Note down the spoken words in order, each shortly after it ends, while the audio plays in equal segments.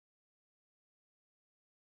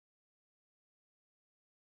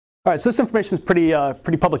All right, so this information is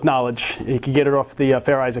pretty public knowledge. You can get it off the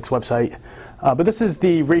Fair Isaacs website. But this is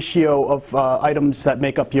the ratio of items that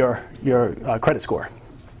make up your credit score.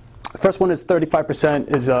 The first one is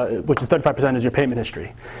 35%, which is 35% is your payment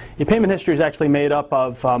history. Your payment history is actually made up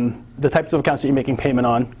of the types of accounts that you're making payment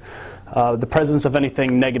on, the presence of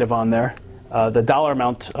anything negative on there, the dollar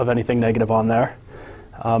amount of anything negative on there,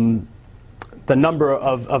 the number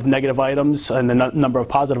of negative items and the number of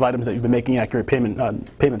positive items that you've been making accurate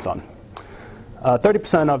payments on.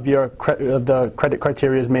 30% of the credit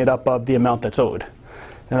criteria is made up of the amount that's owed.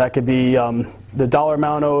 And that could be the dollar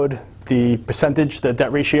amount owed, the percentage, the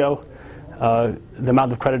debt ratio, the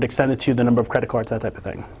amount of credit extended to you, the number of credit cards, that type of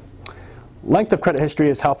thing. Length of credit history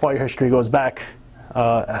is how far your history goes back,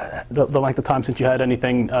 the length of time since you had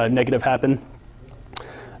anything negative happen.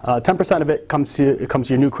 10% of it comes to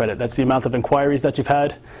your new credit. That's the amount of inquiries that you've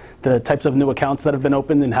had, the types of new accounts that have been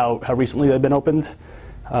opened and how recently they've been opened,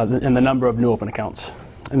 and the number of new open accounts.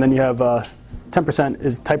 And then you have 10%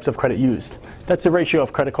 is types of credit used. That's the ratio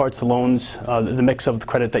of credit cards to loans, the mix of the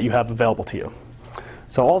credit that you have available to you.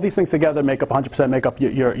 So all these things together make up 100% make up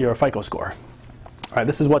your FICO score. All right,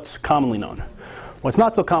 this is what's commonly known. What's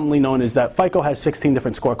not so commonly known is that FICO has 16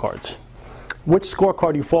 different scorecards. Which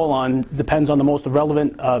scorecard you fall on depends on the most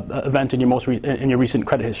relevant event in your recent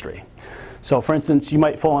credit history. So for instance, you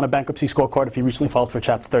might fall on a bankruptcy scorecard if you recently filed for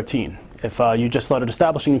Chapter 13. If you just started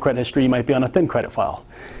establishing your credit history, you might be on a thin credit file.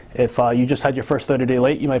 If you just had your first 30-day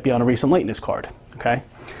late, you might be on a recent lateness card. Okay?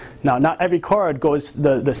 Now, not every card goes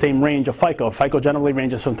the same range of FICO. FICO generally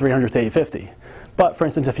ranges from 300 to 850. But for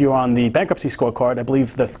instance, if you're on the bankruptcy scorecard, I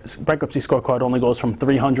believe the bankruptcy scorecard only goes from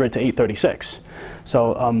 300 to 836.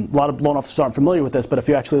 So a lot of loan officers aren't familiar with this, but if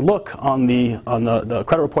you actually look on the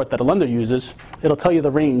credit report that a lender uses, it'll tell you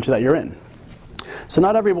the range that you're in. So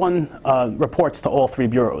not everyone reports to all three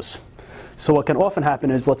bureaus. So what can often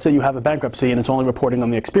happen is, let's say you have a bankruptcy and it's only reporting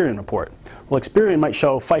on the Experian report. Well, Experian might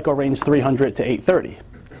show FICO range 300 to 830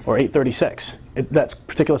 or 836. That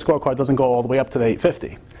particular scorecard doesn't go all the way up to the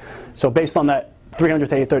 850. So based on that 300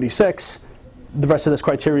 to 836, the rest of this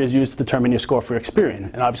criteria is used to determine your score for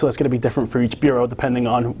Experian. And obviously that's going to be different for each bureau depending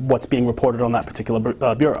on what's being reported on that particular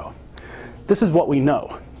bureau. This is what we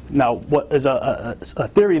know. Now, what is a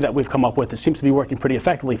theory that we've come up with that seems to be working pretty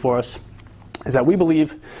effectively for us is that we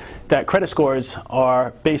believe that credit scores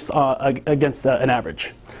are based against an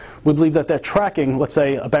average. We believe that they're tracking, let's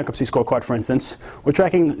say, a bankruptcy scorecard, for instance. We're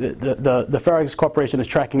tracking, the Fair Isaacs Corporation is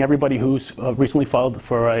tracking everybody who's recently filed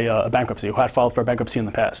for a bankruptcy, who had filed for a bankruptcy in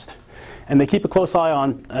the past. And they keep a close eye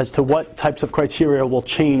on as to what types of criteria will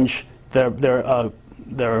change their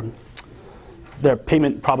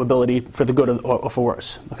payment probability for the good or for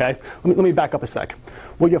worse. Okay? Let me back up a sec.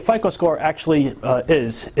 What your FICO score actually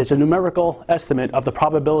is a numerical estimate of the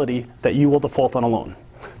probability that you will default on a loan.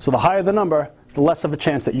 So the higher the number, the less of a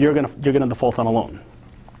chance that you're gonna default on a loan.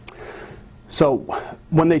 So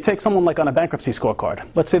when they take someone like on a bankruptcy scorecard,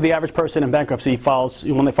 let's say the average person in bankruptcy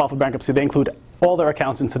when they file for bankruptcy, they include all their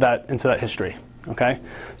accounts into that history. Okay,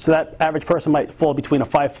 so that average person might fall between a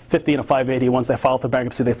 550 and a 580. Once they file for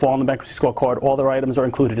bankruptcy, they fall on the bankruptcy scorecard. All their items are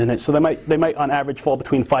included in it. So they might on average fall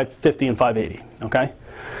between 550 and 580. Okay.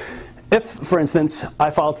 If, for instance, I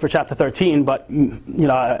filed for Chapter 13, but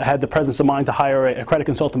I had the presence of mind to hire a credit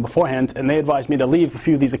consultant beforehand, and they advised me to leave a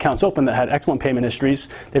few of these accounts open that had excellent payment histories.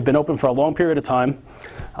 They've been open for a long period of time,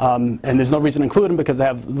 and there's no reason to include them because they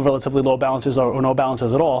have relatively low balances or no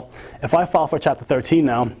balances at all. If I file for Chapter 13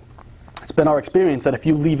 now, it's been our experience that if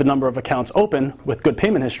you leave a number of accounts open with good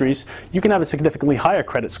payment histories, you can have a significantly higher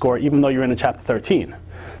credit score even though you're in a Chapter 13.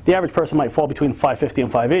 The average person might fall between 550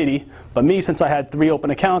 and 580, but me, since I had 3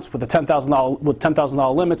 open accounts with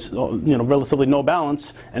 $10,000 limits, relatively no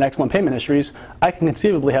balance and excellent payment histories, I can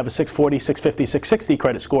conceivably have a 640, 650, 660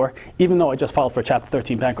 credit score even though I just filed for a Chapter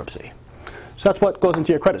 13 bankruptcy. So that's what goes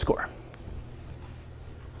into your credit score.